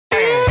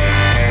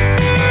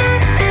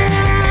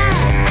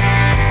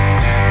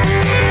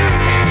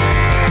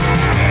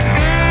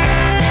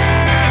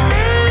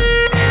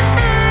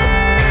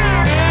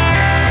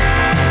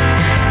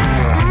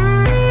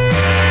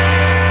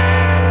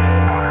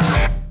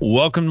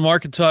Welcome to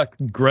Market Talk.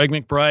 Greg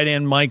McBride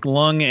and Mike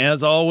Lung.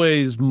 As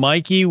always,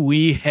 Mikey,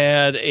 we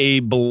had a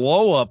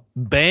blow-up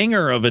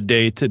banger of a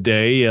day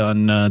today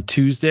on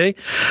Tuesday.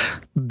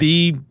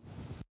 The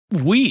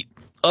wheat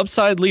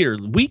upside leader.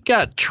 Wheat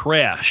got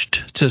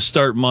trashed to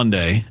start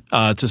Monday,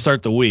 to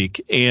start the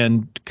week,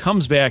 and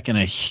comes back in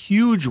a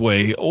huge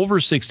way, over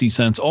 60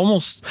 cents,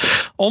 almost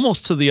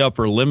to the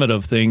upper limit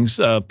of things,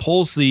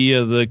 pulls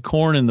the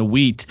corn and the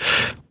wheat.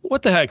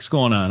 What the heck's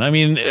going on? I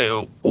mean,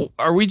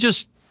 are we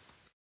just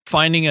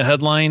finding a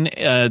headline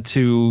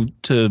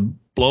to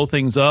blow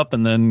things up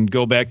and then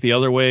go back the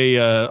other way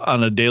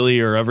on a daily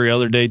or every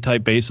other day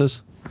type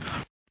basis?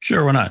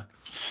 Sure, why not?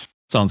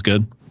 Sounds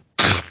good.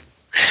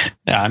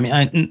 Yeah, I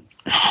mean,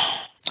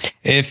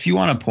 if you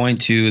want to point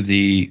to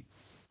the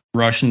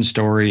Russian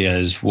story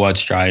as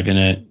what's driving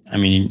it, I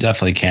mean, you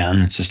definitely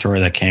can. It's a story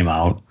that came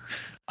out.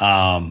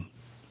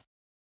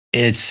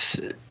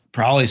 It's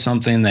probably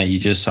something that you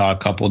just saw a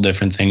couple of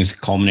different things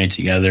culminate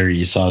together.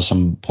 You saw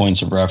some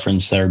points of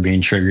reference that are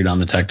being triggered on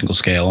the technical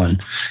scale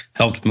and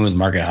helped move the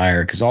market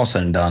higher, because all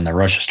said and done, the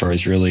Russia story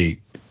is really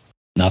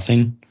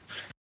nothing.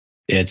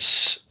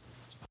 It's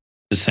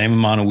the same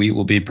amount of wheat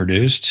will be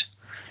produced.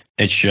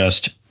 It's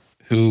just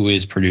who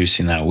is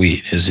producing that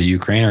wheat. Is it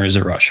Ukraine or is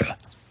it Russia?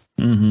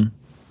 Mm-hmm.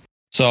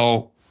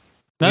 So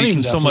not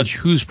even so much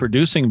who's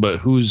producing, but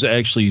who's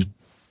actually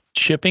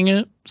shipping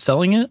it,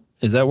 selling it.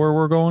 Is that where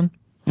we're going?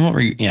 Well,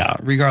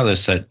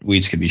 regardless that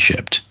wheats could be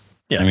shipped.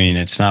 Yeah. I mean,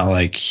 it's not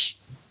like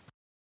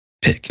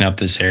picking up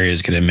this area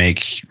is going to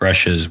make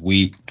Russia's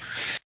wheat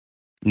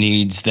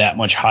needs that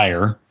much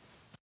higher,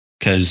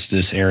 because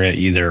this area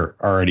either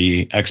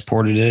already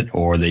exported it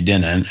or they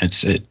didn't.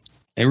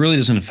 It really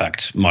doesn't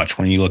affect much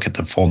when you look at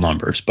the full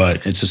numbers,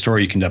 but it's a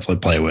story you can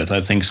definitely play with.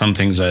 I think some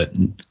things that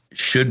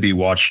should be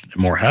watched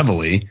more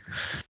heavily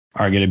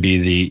are going to be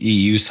the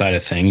EU side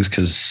of things,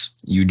 because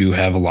you do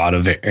have a lot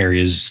of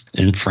areas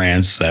in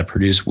France that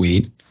produce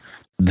wheat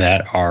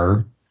that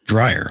are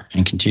drier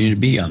and continue to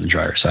be on the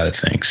drier side of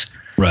things.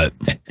 Right.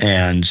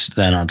 And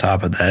then on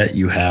top of that,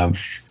 you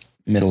have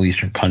Middle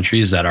Eastern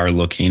countries that are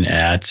looking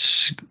at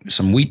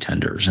some wheat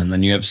tenders. And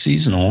then you have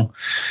seasonal.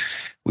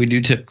 We do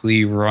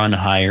typically run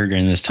higher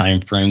during this time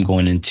frame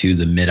going into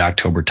the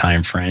mid-October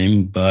time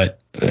frame, but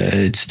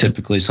it's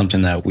typically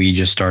something that we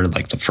just started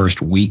like the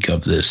first week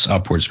of this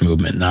upwards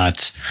movement,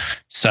 not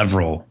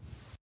several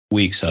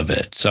weeks of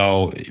it.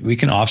 So we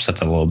can offset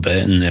that a little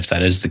bit. And if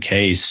that is the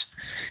case,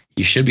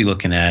 you should be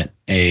looking at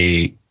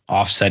a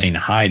offsetting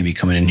high to be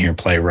coming in here and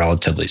play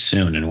relatively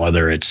soon. And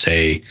whether it's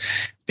a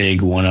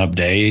big one-up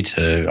day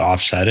to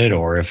offset it,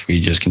 or if we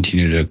just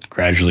continue to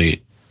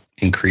gradually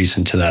increase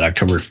into that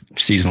October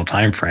seasonal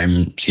time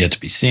frame, it's yet to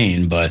be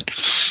seen. But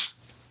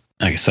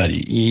like I said,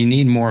 you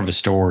need more of a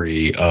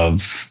story,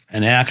 of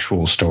an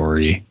actual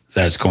story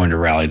that's going to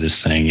rally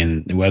this thing.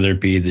 And whether it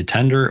be the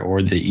tender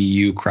or the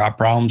EU crop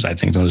problems, I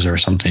think those are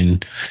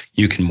something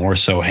you can more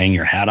so hang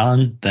your hat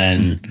on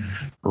than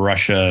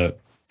Russia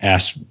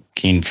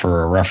asking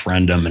for a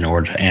referendum in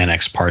order to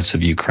annex parts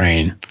of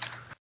Ukraine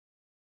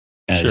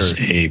as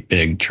a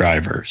big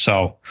driver.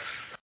 So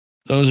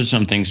those are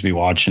some things to be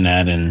watching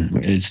at, and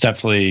it's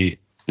definitely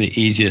the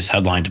easiest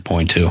headline to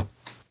point to.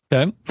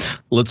 Okay,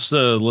 let's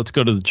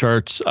go to the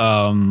charts.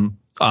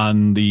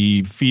 On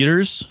the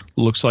feeders,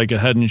 looks like a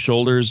Head and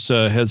Shoulders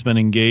has been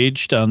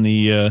engaged on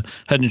the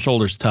Head and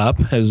Shoulders top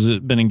has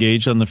been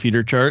engaged on the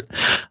feeder chart.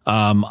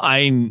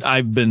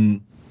 I've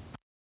been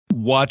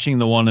watching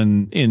the one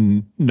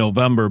in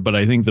November, but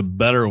I think the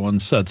better one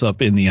sets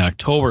up in the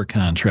October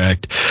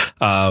contract.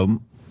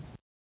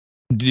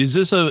 Is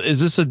this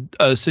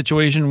a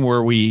situation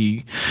where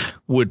we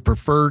would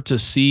prefer to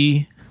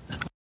see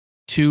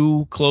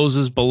two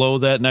closes below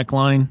that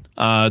neckline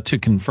to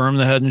confirm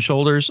the Head and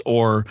Shoulders,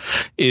 or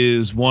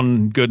is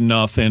one good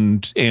enough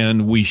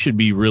and we should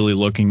be really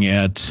looking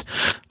at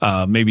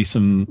maybe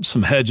some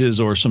hedges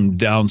or some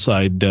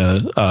downside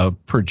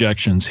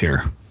projections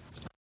here?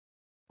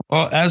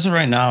 Well, as of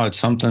right now, it's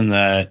something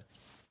that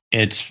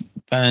it's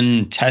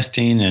been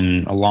testing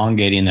and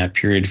elongating that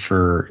period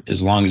for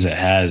as long as it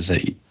has.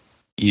 That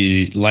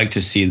you like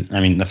to see. I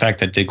mean, the fact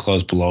that it did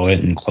close below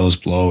it and close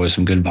below with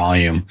some good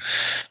volume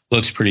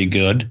looks pretty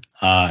good,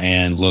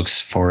 and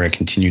looks for a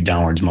continued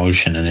downwards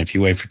motion. And if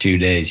you wait for 2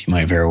 days, you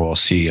might very well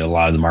see a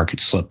lot of the market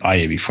slip by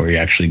you before you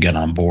actually get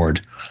on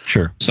board.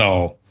 Sure.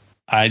 So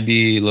I'd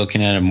be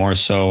looking at it more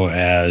so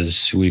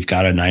as we've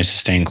got a nice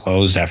sustained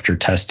close after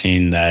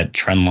testing that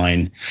trend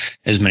line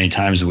as many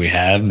times as we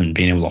have and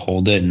being able to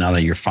hold it. And now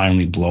that you're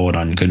finally below it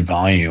on good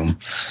volume,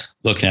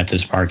 looking at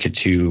this market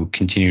to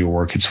continue to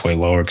work its way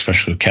lower,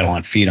 especially with cattle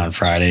on feed on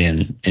Friday.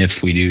 And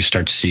if we do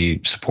start to see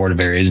supportive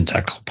areas and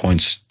technical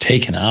points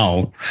taken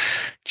out,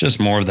 just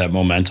more of that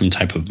momentum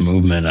type of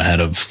movement ahead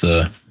of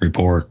the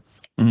report.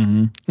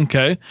 Mm-hmm.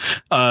 Okay.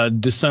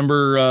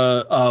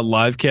 December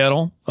live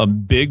cattle, a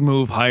big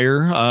move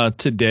higher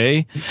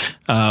today.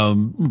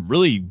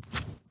 Really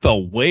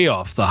fell way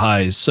off the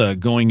highs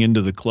going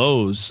into the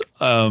close.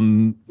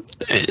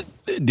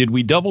 Did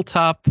we double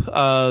top,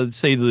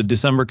 say, the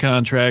December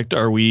contract?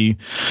 Are we?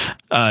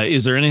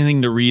 Is there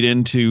anything to read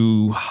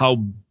into how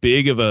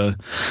big of a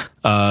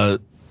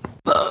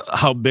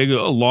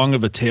long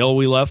of a tail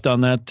we left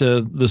on that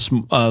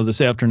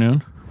this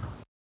afternoon?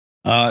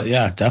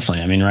 Yeah,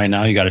 definitely. I mean, right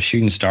now you got a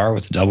shooting star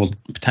with a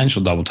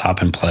potential double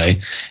top in play,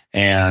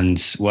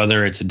 and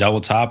whether it's a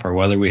double top or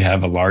whether we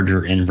have a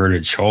larger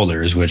inverted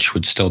shoulders, which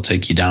would still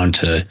take you down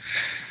to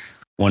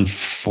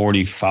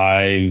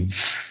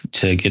 145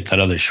 to get that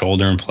other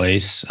shoulder in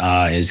place,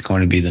 is going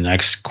to be the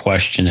next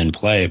question in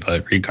play.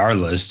 But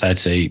regardless,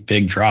 that's a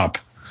big drop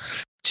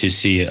to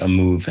see a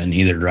move in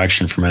either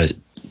direction from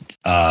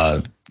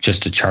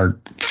just a chart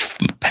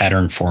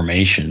pattern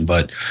formation.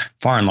 But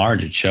far and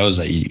large, it shows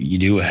that you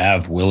do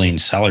have willing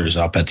sellers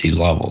up at these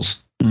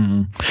levels.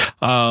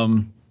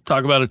 Mm-hmm.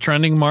 Talk about a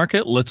trending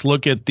market. Let's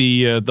look at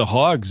the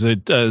hogs.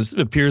 It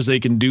appears they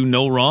can do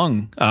no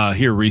wrong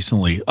here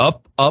recently.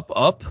 Up.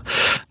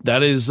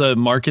 That is a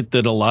market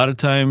that a lot of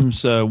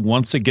times,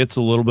 once it gets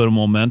a little bit of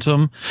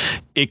momentum,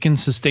 it can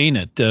sustain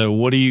it.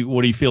 What do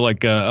you feel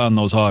like on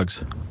those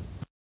hogs?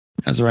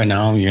 As of right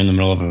now, you're in the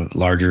middle of a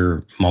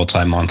larger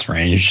multi-month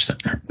range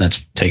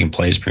that's taking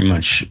place pretty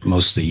much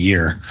most of the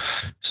year.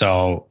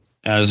 So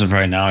as of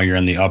right now, you're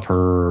in the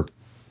upper,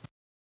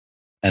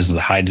 as of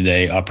the high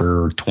today,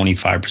 upper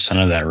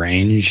 25% of that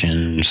range,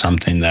 and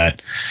something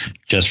that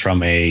just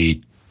from a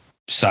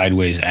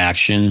sideways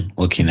action,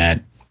 looking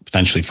at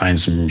potentially find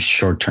some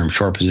short-term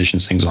short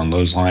positions, things on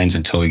those lines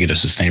until we get a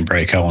sustained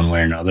breakout one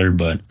way or another.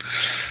 But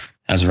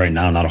as of right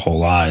now, not a whole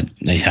lot.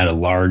 They had a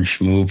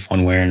large move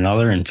one way or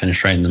another and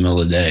finished right in the middle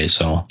of the day.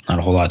 So not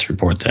a whole lot to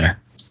report there.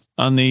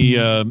 On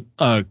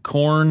the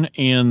corn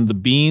and the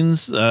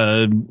beans,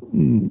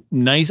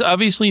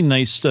 obviously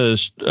nice,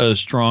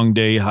 strong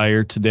day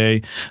higher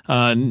today.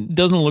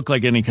 Doesn't look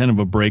like any kind of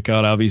a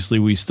breakout. Obviously,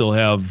 we still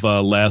have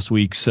last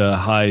week's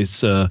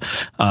highs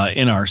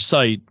in our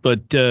sight,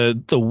 but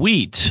the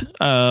wheat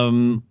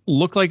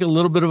looked like a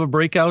little bit of a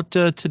breakout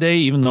today,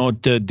 even though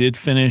it did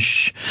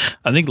finish.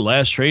 I think the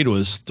last trade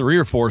was 3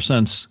 or 4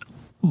 cents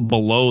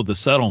below the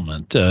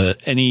settlement.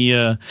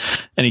 Any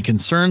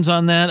concerns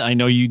on that? I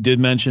know you did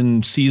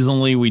mention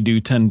seasonally we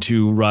do tend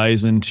to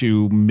rise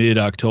into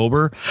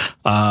mid-October.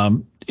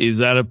 Is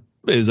that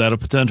a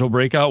potential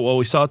breakout, what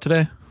we saw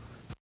today?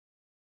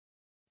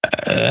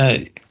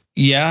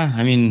 Yeah,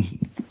 I mean,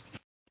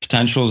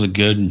 potential is a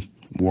good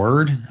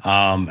word.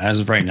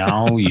 As of right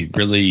now, you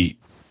really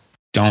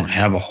don't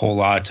have a whole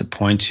lot to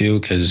point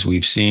to, because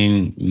we've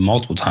seen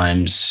multiple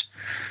times,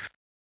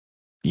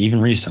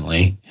 even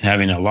recently,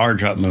 having a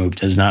large up move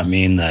does not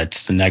mean that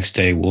the next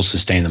day will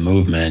sustain the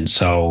movement.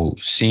 So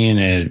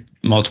seeing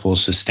multiple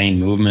sustained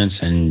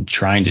movements and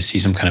trying to see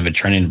some kind of a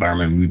trending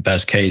environment would be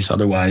best case.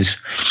 Otherwise,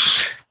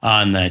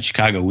 on that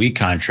Chicago wheat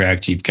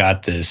contract, you've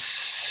got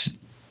this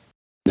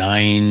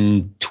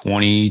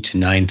 920 to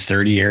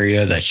 930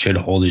 area that should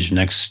hold as your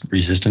next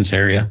resistance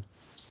area.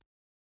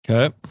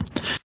 Okay.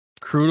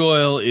 Crude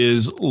oil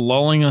is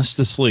lulling us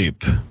to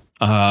sleep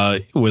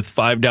with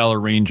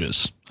 $5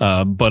 ranges,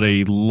 but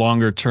a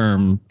longer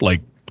term, like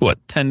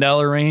what,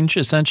 $10 range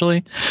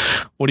essentially.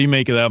 What do you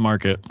make of that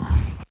market?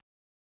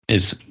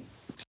 It's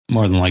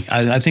more than like,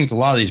 I think a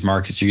lot of these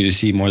markets, you're going to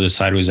see more of the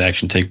sideways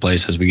action take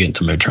place as we get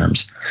into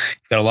midterms.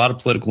 You've got a lot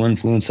of political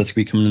influence that's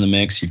going to be coming in the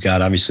mix. You've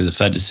got obviously the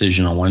Fed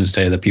decision on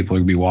Wednesday that people are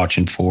going to be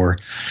watching for.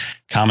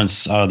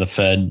 Comments out of the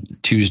Fed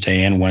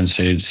Tuesday and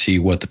Wednesday to see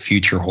what the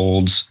future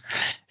holds.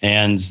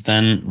 And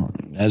then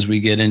as we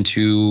get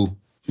into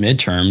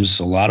midterms,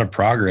 a lot of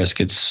progress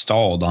gets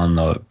stalled on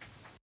the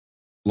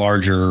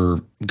larger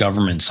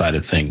government side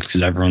of things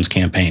because everyone's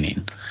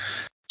campaigning.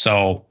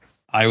 So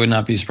I would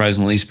not be surprised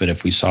in the least, but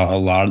if we saw a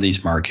lot of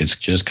these markets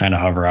just kind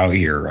of hover out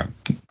here,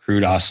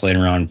 crude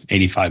oscillating around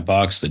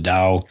 $85, the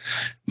Dow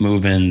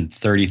moving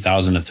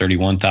 30,000 to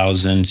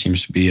 31,000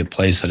 seems to be a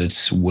place that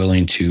it's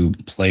willing to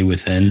play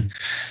within.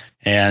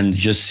 And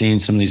just seeing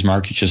some of these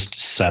markets just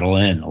settle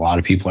in. A lot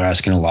of people are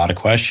asking a lot of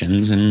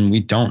questions, and we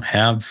don't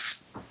have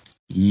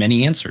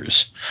many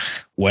answers.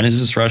 When is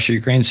this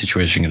Russia-Ukraine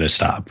situation going to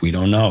stop? We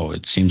don't know.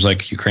 It seems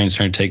like Ukraine's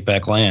trying to take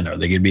back land. Are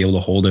they going to be able to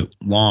hold it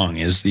long?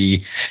 Is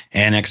the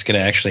annex going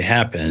to actually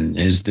happen?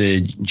 Is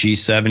the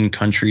G7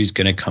 countries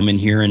going to come in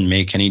here and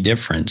make any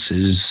difference?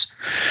 Is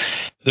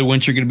the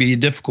winter going to be a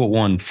difficult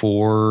one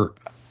for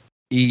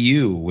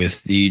EU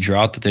with the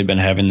drought that they've been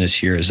having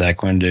this year? Is that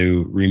going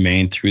to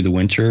remain through the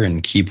winter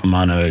and keep them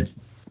on a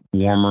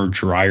warmer,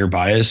 drier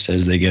bias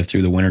as they get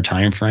through the winter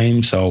time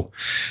frame? So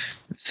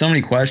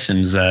many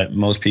questions that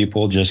most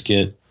people just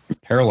get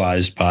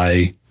paralyzed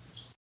by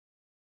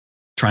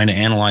trying to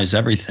analyze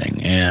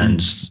everything.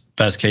 And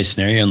best case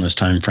scenario in those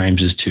time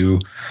frames is to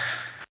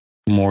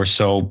more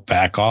so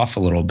back off a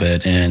little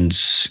bit and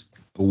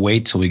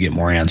wait till we get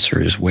more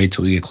answers, wait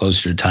till we get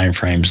closer to time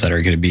frames that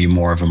are going to be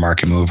more of a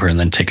market mover, and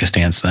then take a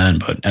stance then.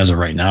 But as of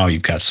right now,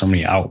 you've got so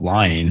many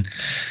outlying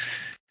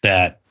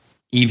that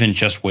even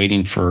just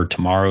waiting for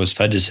tomorrow's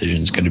Fed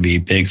decision is going to be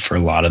big for a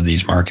lot of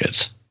these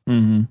markets.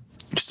 Mm-hmm.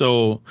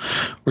 So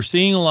we're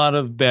seeing a lot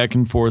of back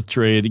and forth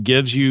trade. It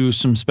gives you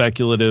some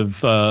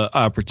speculative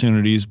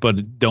opportunities,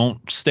 but don't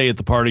stay at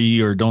the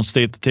party or don't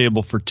stay at the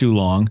table for too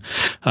long.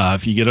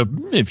 If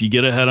you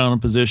get ahead on a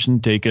position,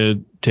 take a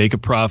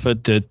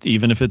profit,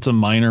 even if it's a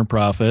minor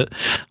profit,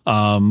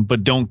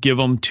 but don't give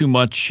them too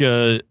much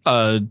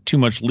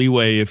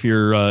leeway if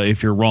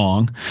you're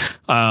wrong.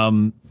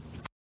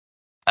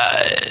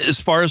 As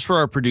far as for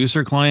our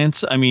producer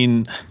clients, I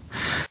mean,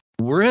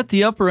 we're at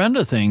the upper end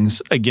of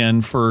things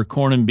again for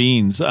corn and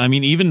beans. I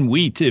mean, even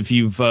wheat. If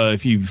you've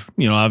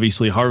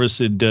obviously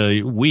harvested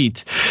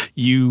wheat,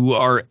 you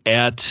are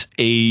at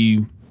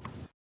the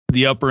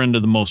upper end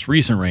of the most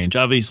recent range.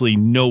 Obviously,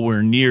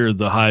 nowhere near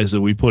the highs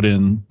that we put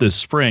in this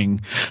spring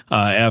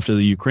after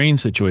the Ukraine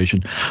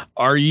situation.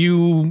 Are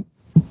you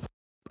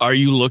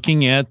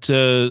looking at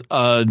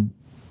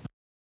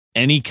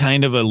any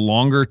kind of a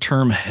longer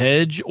term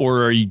hedge,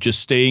 or are you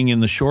just staying in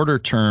the shorter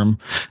term?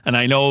 And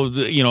I know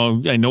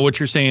I know what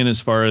you're saying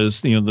as far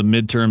as, the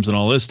midterms and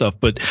all this stuff,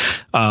 but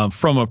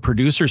from a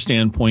producer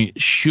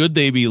standpoint, should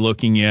they be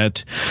looking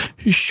at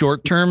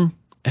short term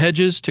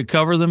hedges to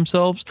cover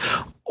themselves?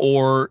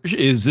 Or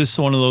is this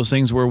one of those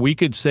things where we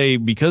could say,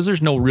 because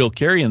there's no real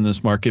carry in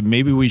this market,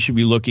 maybe we should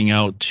be looking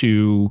out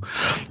to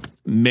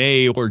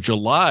May or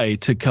July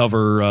to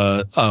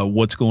cover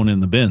what's going in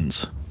the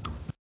bins?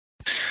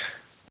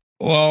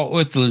 Well,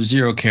 with the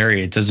zero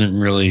carry, it doesn't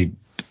really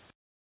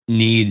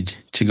need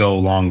to go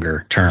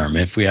longer term.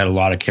 If we had a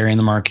lot of carry in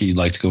the market, you'd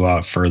like to go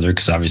out further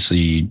because obviously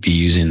you'd be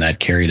using that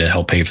carry to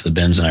help pay for the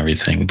bins and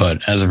everything.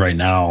 But as of right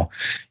now,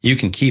 you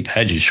can keep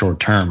hedges short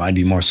term. I'd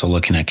be more so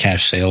looking at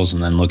cash sales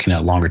and then looking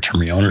at longer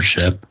term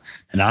reownership.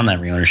 And on that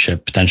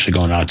reownership, potentially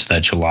going out to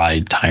that July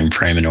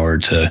timeframe in order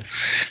to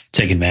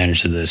take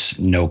advantage of this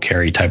no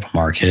carry type of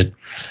market.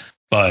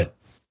 But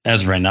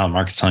as of right now, the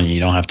market's telling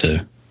you don't have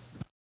to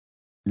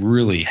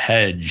really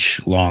hedge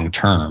long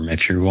term.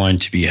 If you're going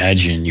to be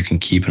hedging, you can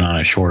keep it on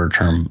a shorter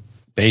term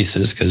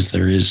basis because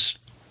there is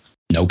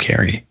no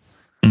carry.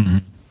 Mm-hmm.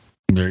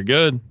 Very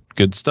good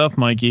stuff,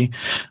 Mikey.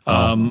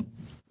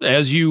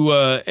 As you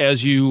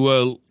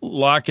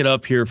lock it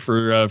up here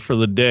for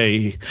the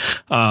day,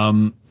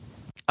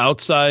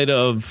 outside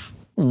of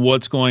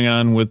what's going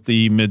on with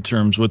the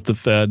midterms with the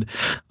Fed,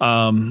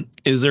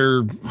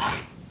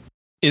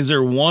 is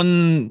there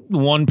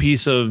one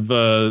piece of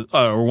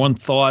or one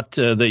thought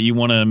that you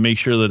want to make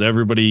sure that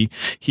everybody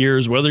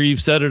hears, whether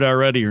you've said it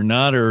already or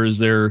not, or is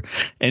there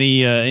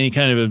any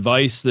kind of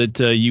advice that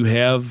you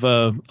have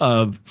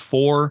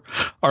for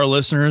our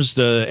listeners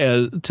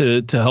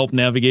to help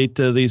navigate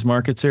these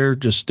markets here?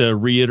 Just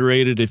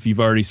reiterate it if you've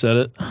already said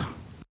it.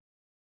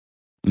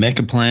 Make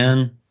a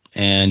plan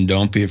and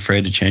don't be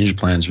afraid to change the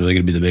plan. It's really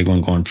going to be the big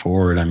one going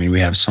forward. I mean, we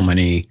have so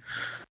many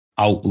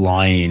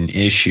outlying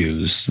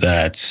issues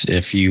that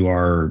if you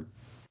are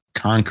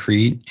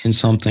concrete in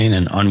something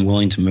and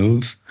unwilling to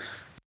move,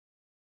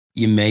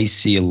 you may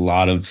see a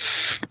lot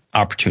of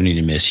opportunity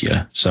to miss you.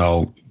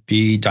 So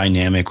be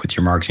dynamic with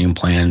your marketing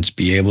plans,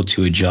 be able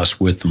to adjust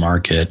with the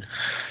market,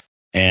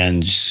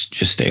 and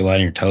just stay light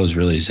on your toes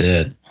really is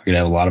it. We're going to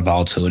have a lot of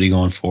volatility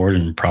going forward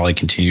and probably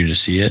continue to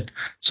see it.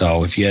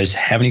 So if you guys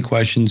have any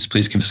questions,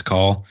 please give us a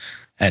call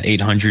at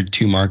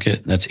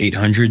 800-2-MARKET. That's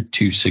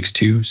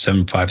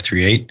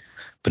 800-262-7538.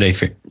 But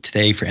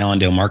today for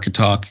Allendale Market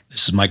Talk,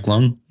 this is Mike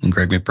Lung and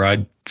Greg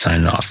McBride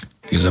signing off.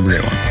 You guys have a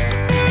great one.